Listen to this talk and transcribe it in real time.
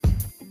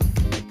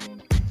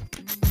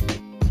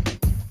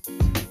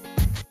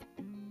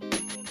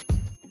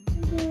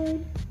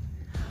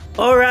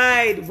All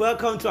right,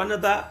 welcome to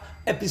another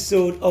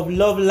episode of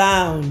Love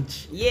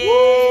Lounge. Yay!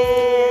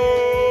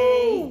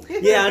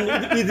 Yeah, and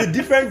with the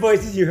different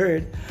voices you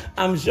heard,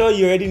 I'm sure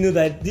you already know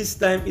that this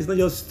time it's not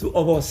just two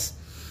of us.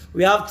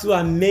 We have two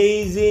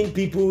amazing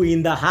people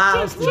in the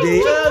house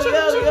today.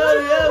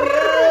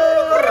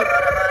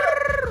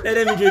 Let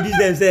them introduce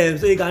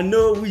themselves so you can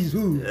know who is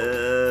who.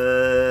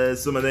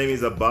 So my name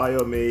is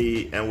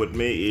Abayomi, and with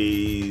me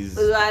is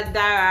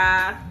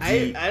Uladara.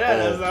 I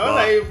don't know.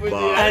 What are you putting?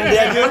 And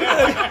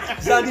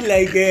they're sounding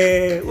like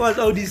what's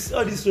all these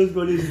shows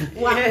called?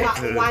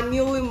 One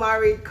newly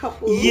married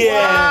couple.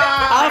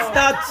 Yeah.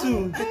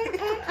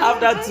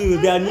 After two,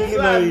 they are newly Two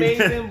married.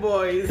 amazing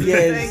boys.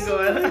 Yes. Thank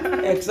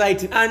God.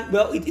 Exciting, and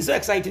well, it's so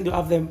exciting to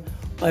have them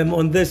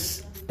on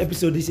this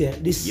episode this year,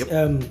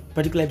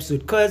 particular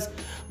episode, because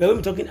we're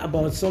going to be talking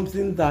about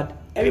something that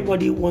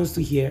everybody wants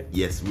to hear.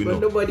 yes, we But know.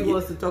 nobody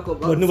wants to talk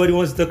about. But nobody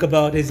wants to talk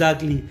about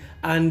exactly,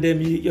 and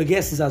your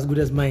guess is as good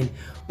as mine.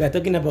 We are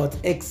talking about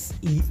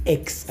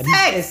XEX.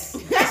 Sex.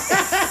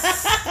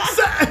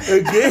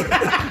 Okay.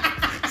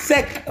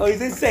 Sec, or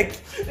is it sec?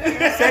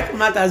 Sec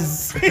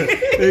matters.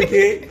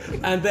 Okay,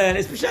 and then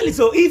especially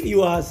so if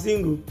you are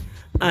single,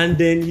 and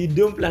then you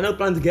not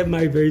plan to get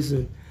married very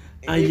soon,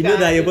 and you know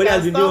that your body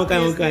has been doing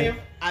one kind.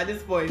 At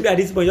this point. Maybe at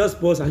this point, just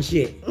pause and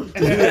share.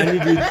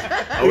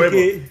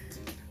 Okay.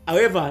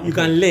 However, you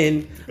can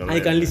learn and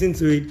you can listen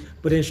to it,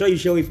 but ensure you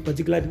share with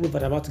particular people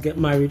that are about to get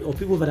married or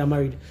people that are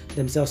married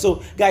themselves.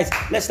 So, guys,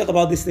 let's talk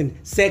about this thing: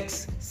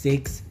 sex.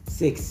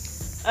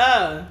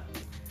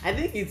 I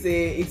think it's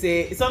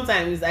a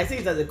sometimes I see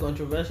it as a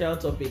controversial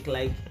topic.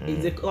 Like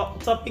it's a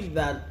topic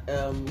that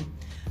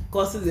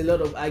causes a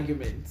lot of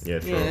arguments. Yeah,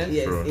 true,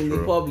 Yes, true, in true.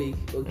 the public.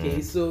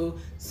 Okay, so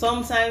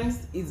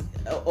sometimes it's,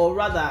 or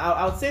rather,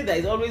 I would say that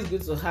it's always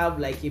good to have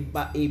like a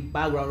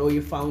background or a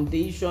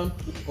foundation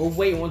of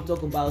where you want to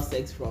talk about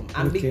sex from.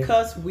 And Okay.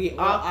 because we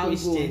are Our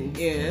Christians,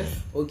 goal, yes.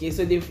 okay,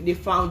 so the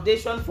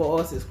foundation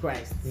for us is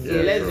Christ. So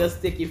Yeah, let's true.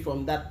 just take it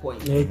from that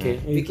point. Okay.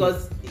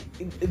 Because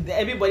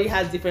everybody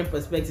has different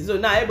perspectives. So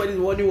now everybody's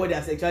wondering what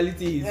their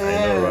sexuality is. I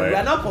know, right? We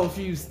are not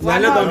confused. We are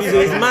not confused.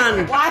 It's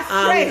man. What's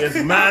and- straight? It's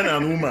man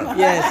and woman.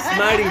 Yes,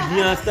 married.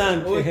 You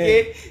understand?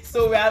 Okay,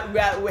 so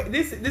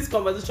this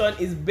conversation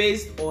is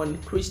based on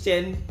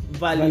Christian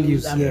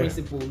values and yeah.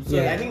 principles. So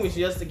Yeah. I think we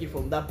should just take it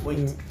from that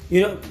point.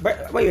 You know,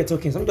 while you're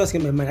talking, something just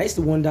came to my mind. I used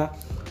to wonder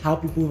how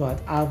people that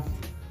have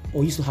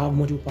or used to have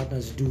multiple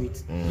partners do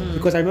it.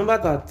 Because I remember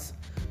that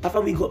after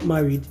we got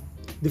married,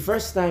 the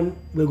first time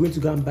we were going to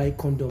go and buy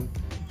condom.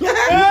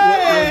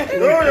 It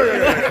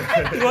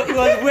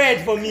was weird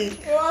for me.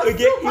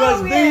 Okay, it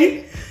was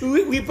very.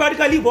 We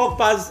practically walked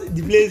past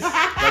the place,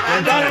 back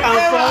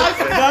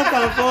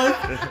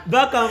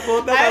and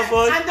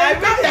forth. And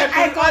then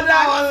I order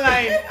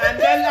online, and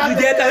then You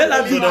get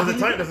that? So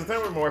there's a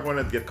time when my wife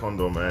wanted to get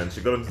condom, and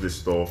she got into the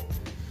store,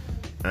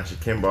 and she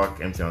came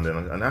back empty, and then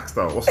and asked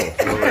her, "What's up?"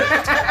 She was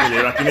like,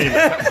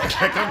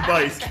 I can't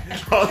buy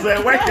it. I was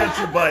like, "Why can't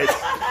you buy it?"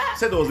 She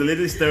said there was a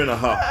lady staring at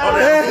her. Oh,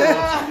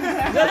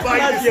 buy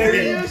this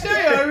thing. you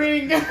show your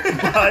ring.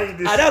 Buy this.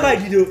 And that's what I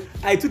did though.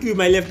 I took it with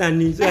my left hand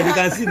knee so that you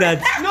can see that.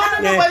 No,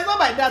 Yeah. but it's not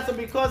like that. So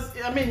because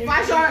I mean, you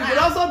could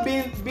also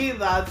be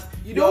that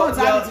You don't want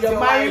to have it with you're your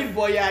married, wife.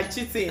 but you are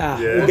cheating. Ah,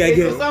 Yeah. okay, I Okay,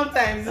 get so it.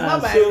 sometimes it's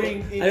not by So,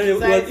 ring. I don't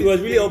know, it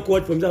was really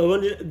awkward for me. I was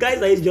wondering, guys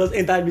that used to just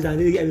enter me and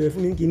they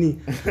get kini.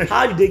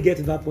 How did they get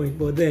to that point?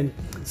 But then,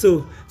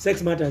 so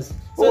sex matters.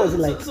 What was it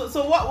like?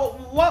 So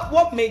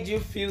what made you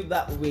feel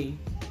that way?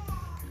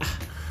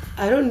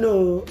 I don't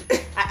know.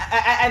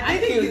 I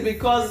think it was it's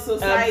because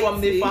society.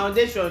 from the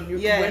foundation you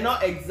Yeah. were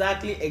not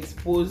exactly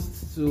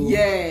exposed to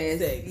Yes.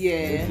 sex.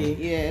 Yeah. Okay.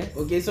 Yes.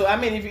 Okay. So I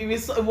mean, if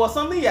it was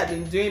something you had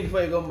been doing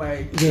before you got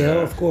married,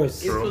 Yeah, of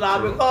course. It True, would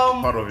have true.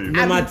 become part of you.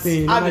 Normal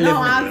thing. I'm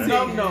Normal not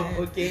level. no.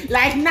 Okay.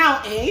 Like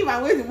now, if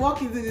I'm going to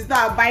walk into the store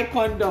and buy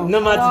condom.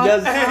 Normal to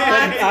just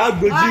how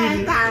good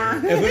you.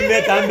 Enter. Every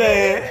met and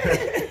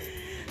there.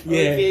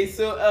 Yeah. Okay,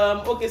 so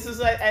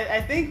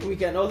I think we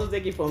can also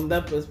take it from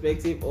that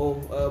perspective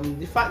of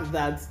the fact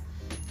that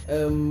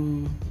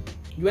you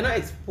were not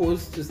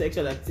exposed to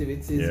sexual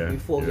activities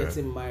before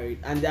getting married,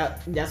 and there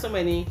are so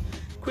many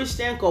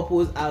Christian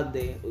couples out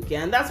there. Okay,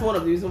 and that's one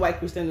of the reasons why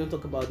Christians don't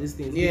talk about these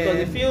things, because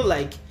they feel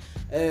like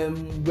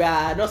we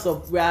are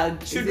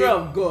children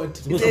of God.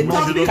 Supposed It's to a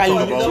topic magically-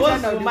 for the It's supposed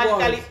children to of the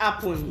magically world.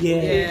 happen.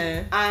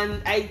 Yeah.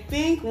 And I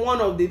think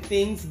one of the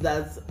things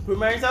that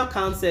premarital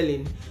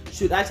counseling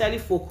should actually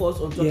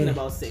focus on talking Yeah.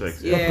 about sex.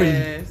 Sex.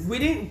 Yes. We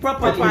didn't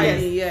properly.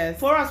 Properly, Yes. yes.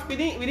 For us, we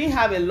didn't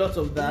have a lot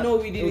of that. No,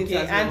 we didn't Okay,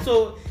 as well. and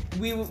so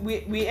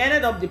we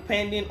ended up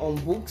depending on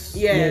books.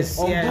 Yes.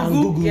 On yes.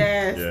 Google.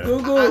 Yes. Yeah.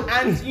 Google.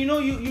 And you know,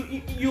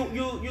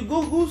 you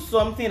Google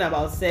something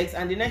about sex,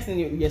 and the next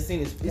thing you're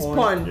seeing is porn. It's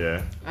porn.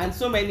 Yeah. And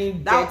so many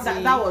That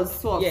dirty- was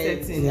so yeah,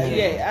 upsetting.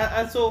 yeah.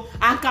 And so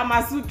And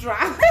Kama Sutra.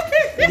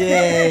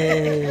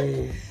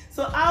 Yeah.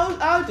 So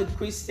how do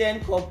Christian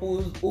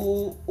couples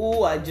who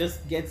are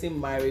just getting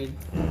married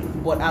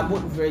but are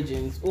both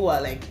virgins, who are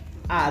like,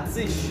 I'd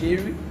say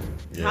Sherry,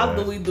 How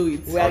do we do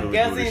it? We are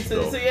getting into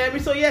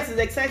this. So yes, it's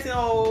exciting.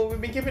 Oh,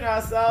 we've been keeping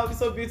ourselves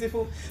so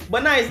beautiful.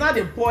 But now it's not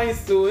the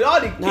points to all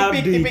the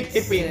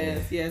keeping.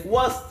 Yes.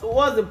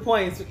 What's the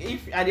point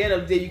if at the end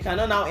of the day you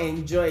cannot now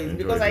enjoy it?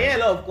 Because I hear a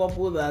lot of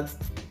couples that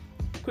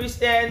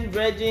Christian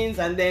virgins,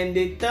 and then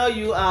they tell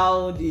you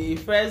how the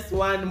first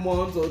 1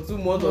 month or 2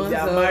 months of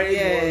their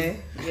marriage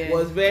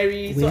was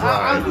very. So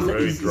how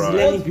these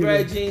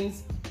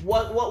virgins?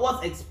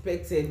 What's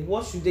expected?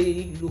 What should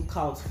they look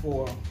out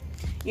for?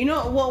 You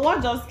know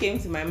what just came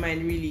to my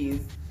mind really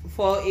is,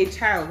 for a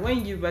child, when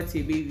you give birth to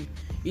a baby,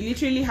 you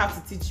literally have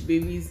to teach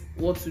babies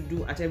what to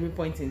do at every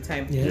point in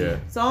time.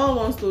 Someone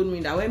once told me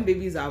that when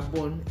babies are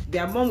born, they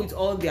are born with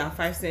all their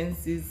 5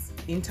 senses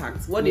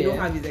intact. What they don't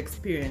have is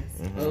experience.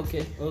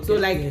 Okay. So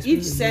like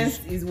each sense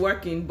is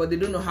working, but they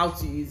don't know how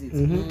to use it.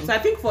 So I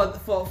think for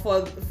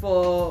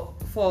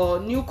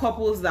new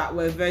couples that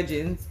were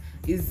virgins,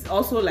 is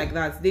also like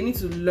that. They need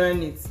to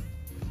learn it.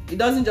 It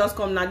doesn't just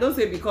come now. Don't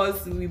say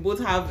because we both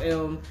have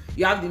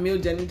you have the male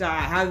genital,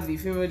 I have the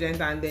female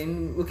genital, and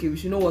then okay, we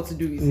should know what to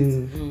do with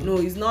it. No,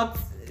 it's not.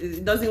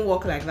 It doesn't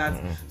work like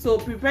that. So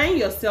preparing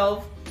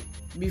yourself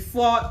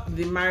before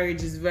the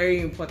marriage is very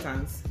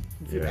important.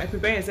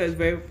 Preparing yourself is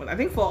very important. I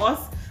think for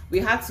us, we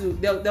had to.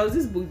 There was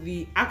this book,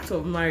 The Act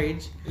of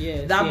Marriage.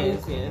 That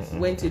book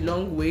went a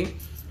long way.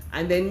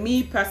 And then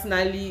me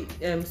personally,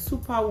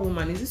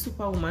 Superwoman. Is it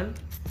Superwoman?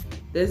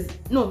 There's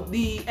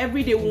the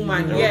Everyday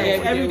Woman.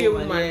 Everyday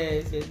Woman.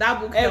 Yes.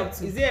 That book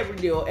helped me. Is it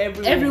Everyday or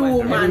Every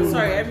Woman?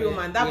 Sorry, Every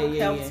Woman. That book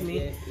helped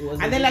me.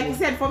 And then, like you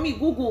said, for me,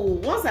 Google.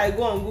 Once I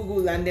go on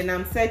Google and then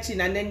I'm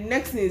searching, and then the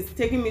next thing is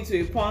taking me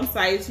to a porn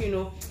site.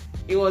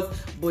 It was.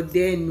 But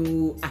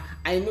then,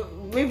 I know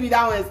maybe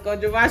that one is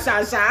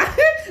controversial,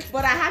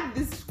 but I had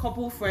this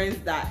couple friends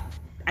that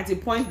at a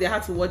point they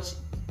had to watch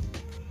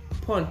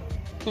porn.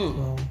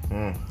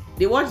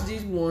 They watched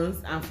these ones,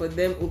 and for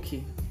them,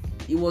 okay.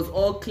 It was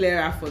all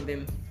clearer for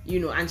them,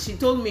 and she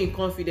told me in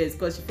confidence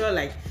because she felt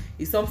like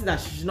it's something that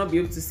she should not be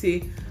able to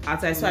say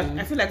outside. So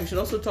I feel like we should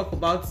also talk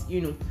about,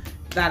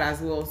 that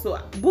as well. So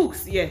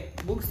books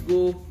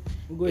go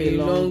a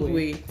long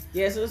way.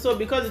 Yeah, so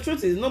because the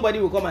truth is nobody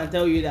will come and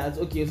tell you that,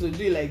 okay, so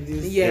do it like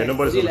this.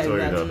 Nobody's going to tell you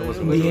that.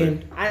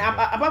 And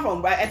apart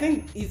from, I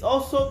think it's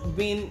also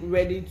being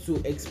ready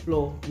to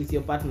explore with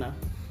your partner.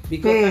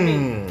 Because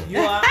you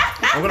are.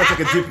 I'm gonna take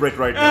a deep break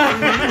right now.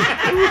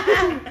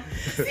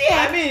 See,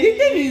 the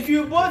thing is,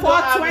 you both for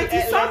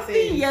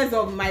 20-something years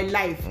of my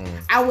life,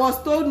 I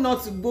was told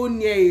not to go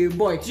near a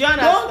boy. Do you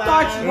understand? Don't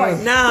touch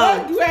boys. No.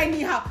 Don't do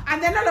anyhow.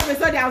 And then all of a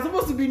sudden, I'm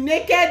supposed to be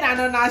naked and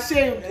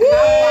unashamed. But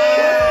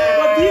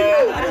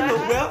I don't know.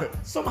 Well,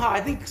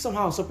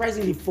 somehow,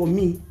 surprisingly for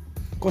me,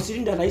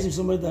 considering that I used to be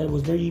somebody that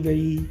was very,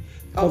 very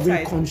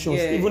covering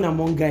conscious, even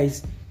among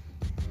guys.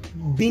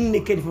 Being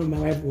naked in front of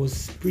my wife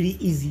was pretty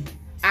easy.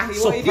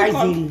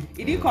 Surprisingly.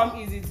 It didn't come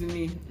easy to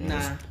me.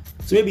 Nah.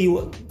 So maybe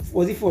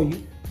was it for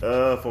you?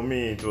 For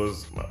me, it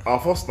was our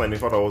first time. In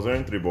fact, I was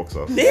wearing 3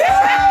 boxers. I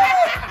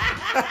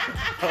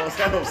was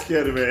kind of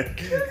scared, man.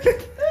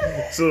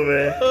 So,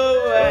 man,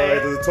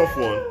 it was a tough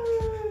one.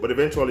 But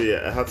eventually,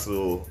 I had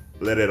to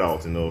let it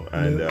out,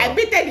 And I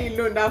beaten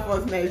alone that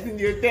first night in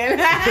the hotel. You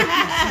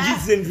did the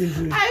same thing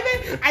too.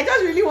 I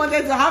just really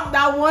wanted to have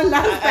that one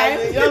last time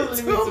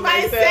to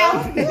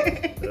myself.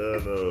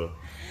 No.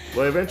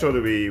 But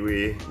eventually,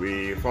 we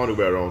found a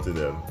way around it.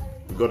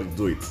 We got to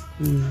do it.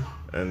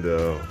 And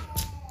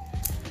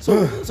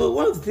so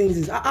one of the things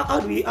is how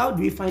do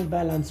we find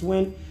balance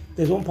when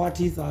there's one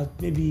party that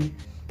maybe.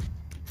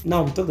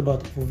 Now we talked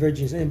about for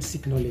virgins,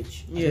 seek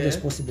knowledge as much as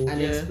possible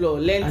and explore.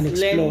 Learn.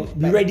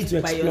 Be ready to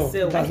explore.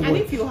 And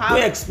if you have,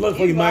 explore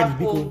before you marry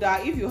people.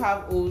 If you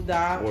have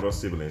older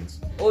siblings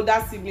or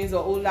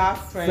older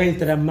friends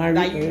that are married,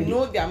 that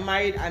they are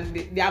married and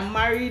they are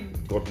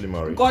married, godly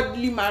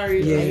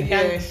married, and you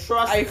can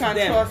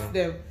trust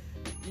them.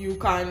 You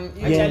can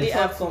actually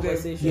have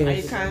conversations. And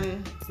you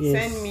can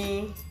send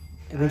me.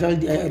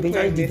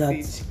 Eventually did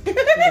that.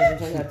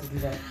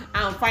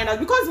 And find out,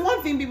 because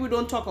one thing people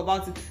don't talk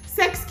about is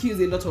sex kills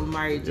a lot of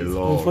marriages.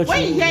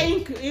 When you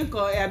hear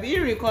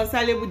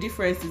irreconcilable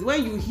differences,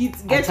 when you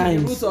get to the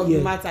root of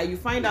the matter, you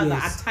find out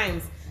that at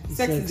times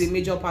sex is a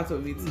major part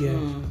of it.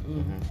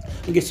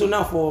 Okay, so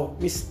now for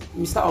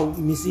Mr. or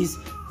Mrs.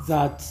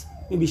 that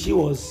maybe she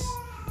was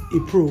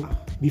a pro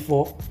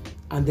before,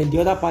 and then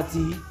the other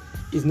party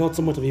is not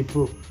so much of a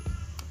pro.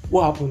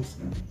 What happens?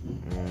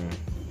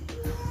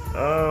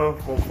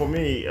 For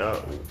me,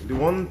 the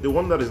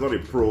one that is not a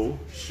pro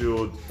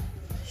should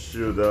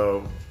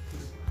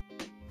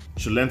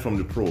learn from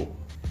the pro,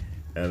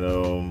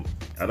 and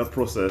at that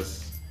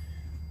process,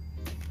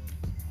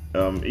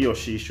 he or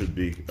she should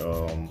be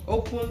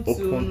open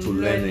to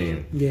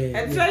learning.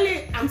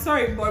 Actually, I'm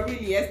sorry, but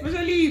really,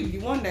 especially if the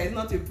one that is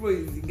not a pro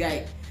is the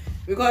guy,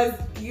 because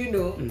we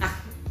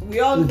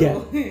all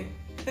know.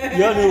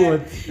 You all know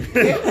what?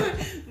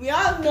 We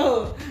all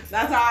know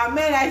that our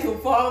men like to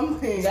form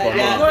they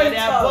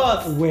are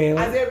boss. Well,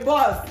 as a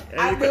boss.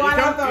 You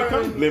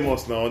can't blame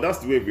us now. That's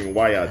the way we've been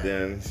wired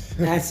then.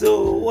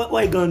 So what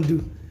are you gonna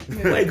do?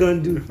 What are you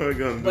gonna do?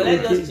 But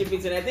let's just chip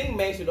it in. I think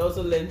men should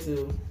also learn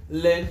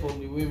from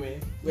the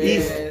women.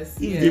 If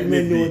the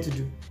men know what to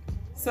do.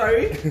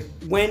 Sorry?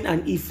 When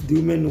and if the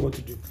women know what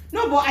to do.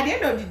 No, but at the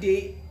end of the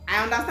day,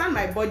 I understand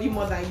my body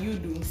more than you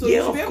do. So yeah,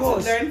 you should be able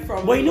to learn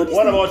from but me.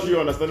 What about you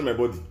understanding my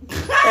body? Do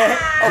you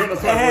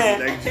understand my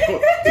body? Like, do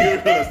you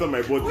understand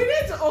my body?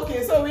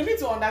 We need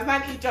to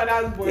understand each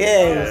other's body.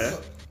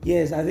 Yes.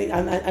 Yes, I think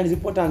and it's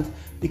important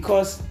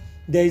because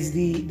there's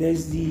the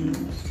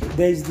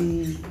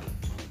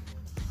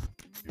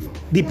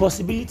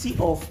possibility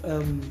of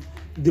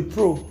the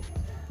pro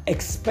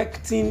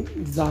expecting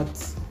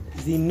that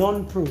the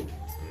non-pro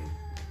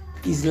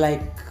is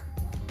like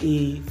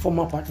a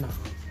former partner.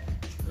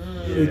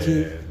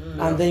 Okay.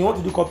 And then you want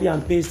to do copy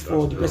and paste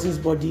for the person's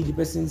body, the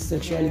person's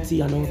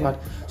sexuality and all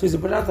that. So it's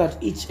important that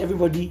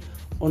everybody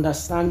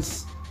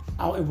understands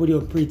how everybody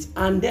operates.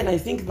 And then I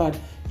think that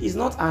it's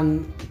not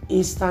an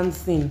instant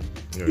thing.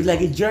 It's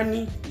like a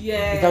journey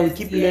that we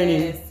keep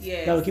learning,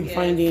 that we keep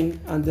finding,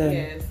 and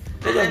then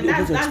and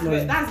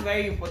that's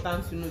very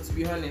important to know, to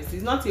be honest.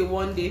 It's not a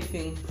one-day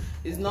thing.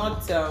 It's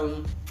not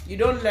you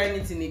don't learn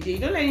it in a day, you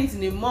don't learn it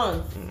in a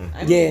month.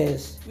 I mean,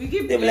 we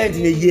give them learned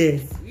in a year.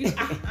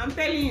 I'm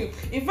telling you.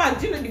 In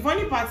fact, you know, the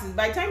funny part is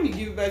by the time you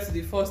give birth to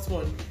the first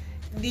one,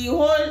 the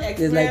whole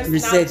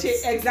experience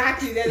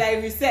exactly, they're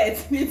like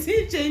reset. The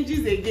thing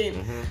changes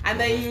again, and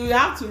then you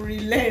have to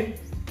relearn,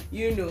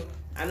 you know,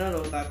 and all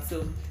of that.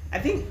 So I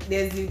think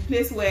there's a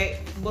place where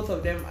both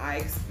of them are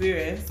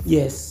experienced.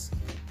 Yes.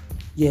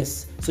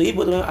 So if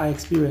both of them are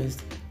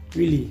experienced,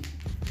 really,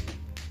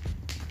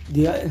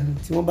 they are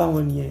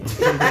one year.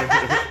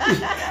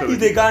 If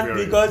they can't,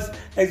 because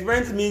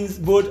experience means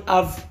both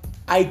have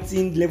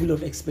heightened level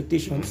of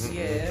expectations.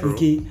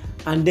 Okay,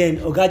 and then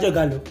Ogajo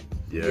Galo.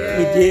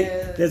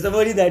 Okay, there's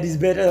somebody that is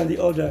better than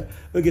the other.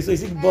 Okay, so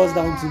it boils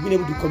down to being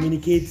able to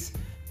communicate,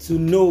 to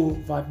know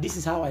that this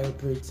is how I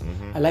operate.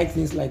 I like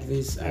things like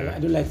this. I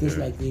don't like things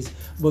like this.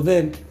 But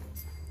then,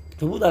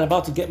 people that are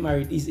about to get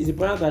married, it's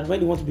important that when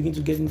they want to begin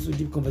to get into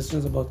deep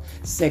conversations about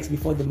sex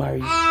before the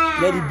marriage,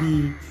 let it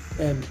be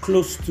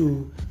close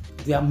to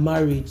their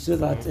marriage, so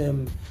that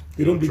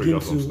they don't begin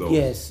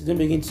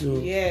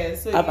to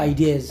so have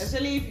ideas.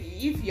 Especially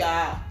if you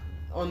are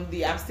on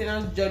the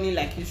abstinence journey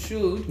like you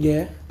should.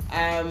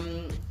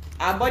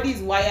 Our body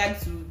is wired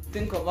to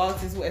think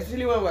about it,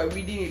 especially when we're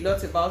reading a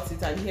lot about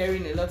it and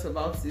hearing a lot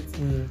about it.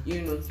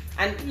 You know,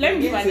 and let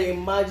me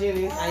imagine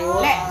it. And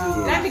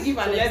let me give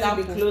an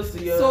example. Be close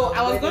to your so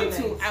I was going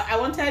to. I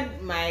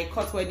wanted my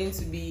court wedding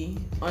to be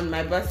on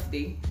my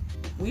birthday,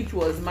 which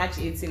was March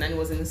 18, and it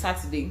was on a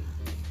Saturday.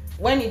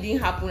 When it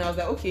didn't happen, I was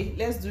like, okay,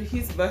 let's do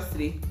his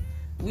birthday,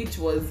 which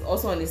was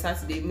also on a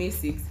Saturday, May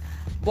 6th.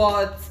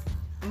 But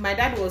my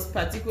dad was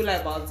particular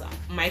about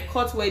my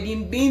court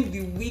wedding being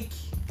the week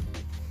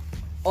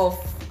of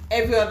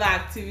every other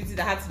activity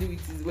that had to do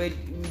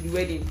with the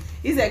wedding.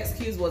 His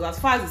excuse was, as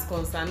far as it's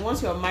concerned,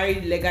 once you're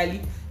married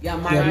legally, you're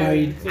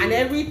married. And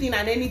everything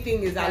and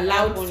anything is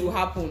allowed to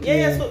happen.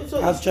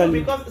 So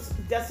because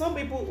there's some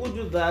people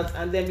who do that,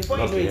 and then before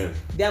you know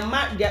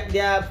it, they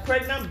are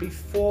pregnant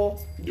before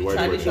the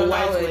traditional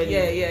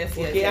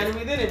wedding. And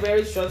within a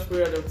very short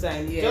period of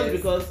time, just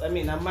because I'm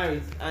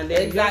married, and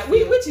then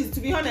exactly, which is, to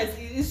be honest,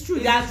 it's true.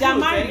 They're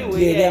married.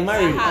 Anyway, they're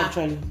married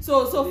actually.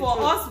 So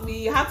for us,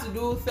 we had to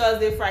do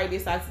Thursday, Friday,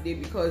 Saturday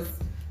because,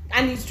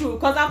 and it's true,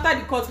 because after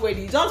the court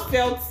wedding, it just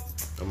felt.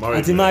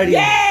 Let's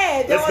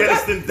get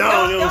this thing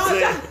down, you know what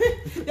I'm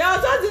saying? There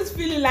was just this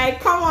feeling like,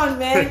 come on,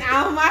 man,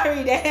 I'm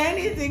married,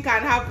 anything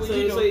can happen.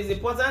 So it's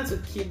important to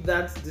keep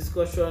that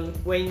discussion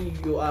when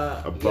you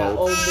are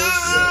almost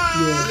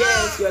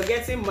yes, you're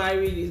getting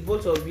married, it's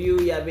both of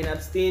you have been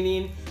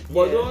abstaining,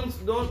 but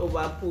don't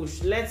over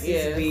push. Let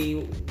it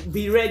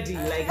be ready,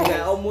 like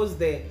you're almost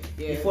there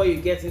before you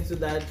get into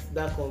that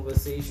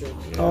conversation.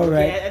 All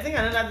right. I think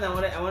another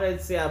thing I wanted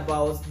to say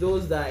about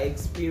those that are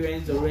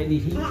experienced already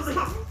is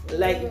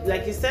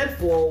like you said,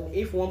 for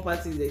if one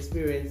party is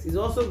experienced, it's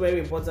also very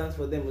important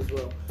for them as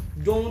well.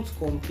 Don't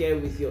compare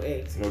with your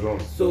ex. No,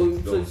 don't. So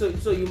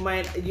you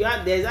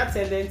there's that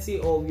tendency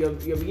of you're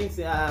beginning to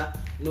say,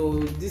 no,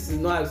 this is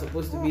not how it's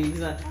supposed to be. And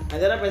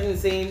the other person is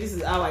saying, this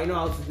is how I know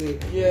how to do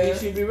it. You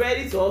should be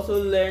ready to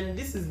also learn.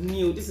 This is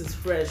new, this is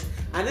fresh,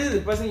 and this is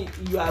the person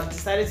you have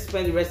decided to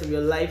spend the rest of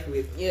your life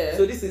with.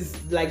 So this is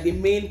like the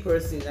main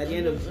person at the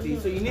end of the day.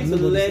 So you need to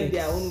learn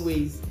their own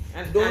ways.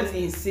 And don't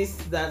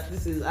insist that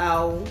this is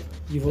how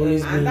you've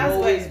always been. And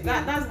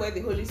that's where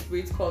the Holy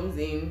Spirit comes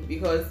in,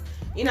 because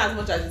in as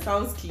much as it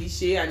sounds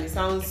cliche and it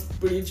sounds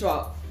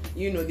spiritual,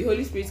 you know, the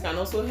Holy Spirit can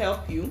also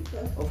help you,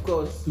 of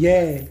course.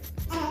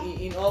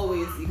 In all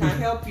ways, it can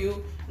help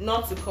you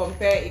not to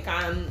compare. It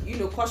can,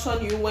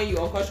 caution you when you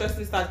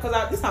unconsciously start,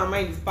 because this our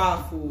mind is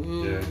powerful.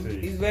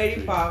 It's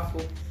very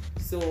powerful.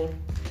 So,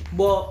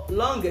 but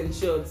long and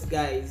short,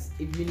 guys,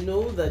 if you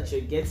know that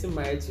you're getting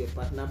married to your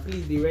partner,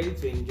 please be ready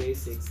to enjoy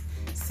sex.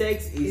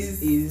 sex is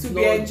to not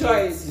be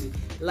enjoyed. Dirty.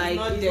 Like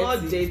it's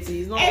not dirty.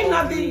 It's not ain't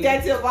nothing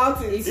dirty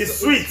about it. It's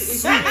sweet.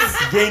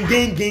 Gang,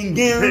 gang, gang,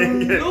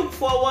 gang. Look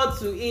forward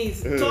to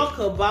it. Talk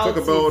about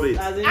it.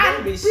 As in, And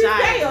don't be prepare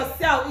shy.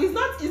 yourself. It's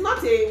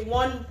not a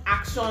one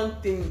action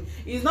thing.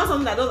 It's not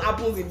something that just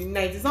happens in the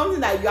night. It's something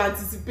that you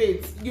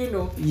anticipate, you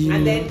know. Yeah.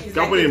 And then it's Can't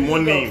like put a in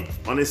morning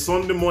build-up. on a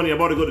Sunday morning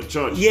about to go to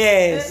church.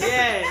 Yes.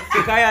 Yes.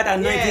 To carry out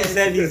anointing Yes.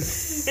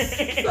 service. So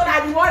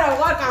that the word of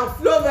God can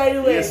flow very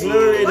well. Yes,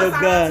 glory to Because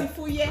God.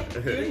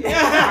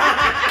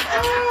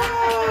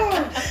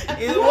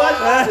 It's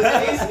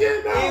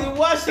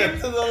worship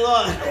to the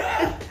Lord.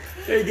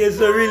 Okay,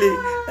 so really,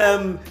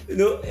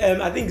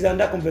 I think it's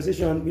under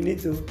conversation we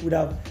would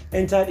have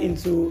entered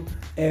into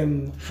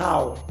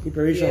how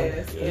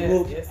preparation,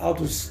 Yes. how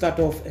to start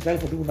off, especially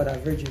for people that are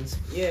virgins.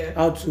 Yeah.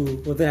 How to,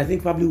 but then I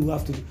think probably we'll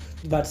have to do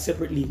that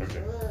separately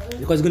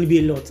because it's going to be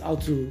a lot how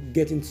to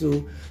get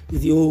into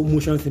the whole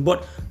motion thing.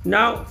 But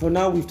for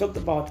now, we've talked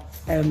about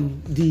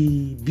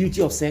the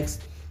beauty of sex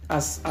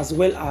as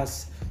well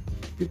as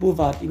people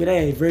that whether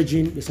you're a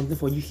virgin, there's something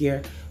for you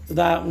here.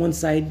 That one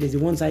side, there's a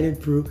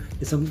one-sided pro,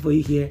 there's something for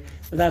you here.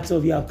 That two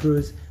of you are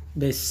pros,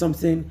 there's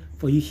something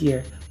for you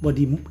here. But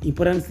the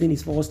important thing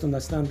is for us to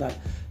understand that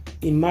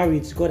in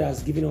marriage, God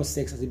has given us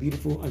sex as a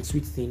beautiful and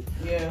sweet thing.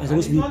 Yeah. It's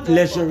supposed to be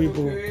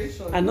pleasurable.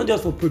 And not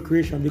just for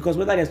procreation, because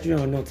whether there's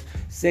children or not,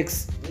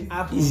 sex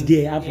is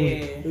there,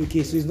 happening. Yeah.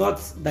 Okay, so it's not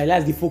that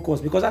that's the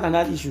focus, because that's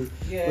another issue.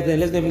 Yeah. But then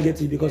let's never get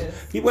to it, because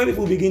Yes. when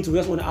people begin to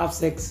just want to have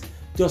sex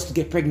just to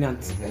get pregnant,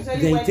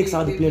 then it takes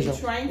out the pleasure.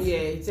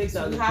 It takes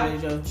out the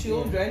pleasure.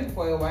 Children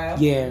for a while.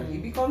 Yeah.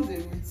 It becomes a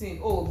routine.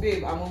 Oh,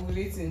 babe, I'm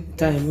ovulating.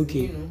 Time,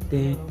 okay.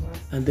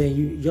 Then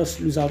you just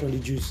lose out on the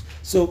juice.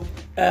 So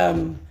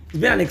it's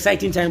been an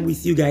exciting time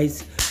with you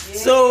guys.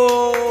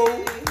 So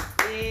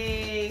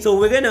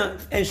we're gonna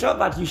ensure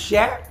that you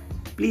share.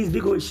 Please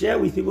share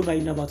with people that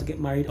you're not about to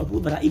get married or people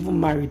that are even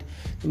married.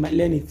 They might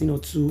learn a thing or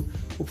two.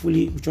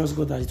 Hopefully, we trust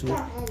God that it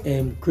will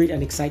create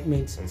an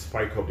excitement. And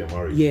spike up their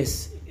marriage.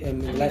 Yes, in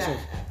the lives of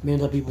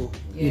many other people.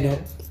 You know.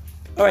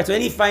 All right. So,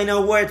 any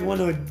final words you want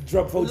to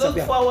drop for Look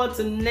forward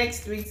to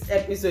next week's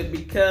episode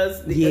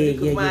because the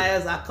Ethical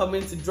Myers are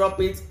coming to drop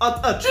it. All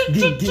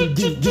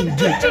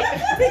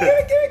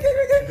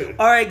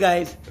right,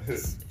 guys.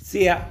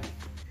 See ya.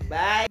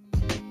 Bye.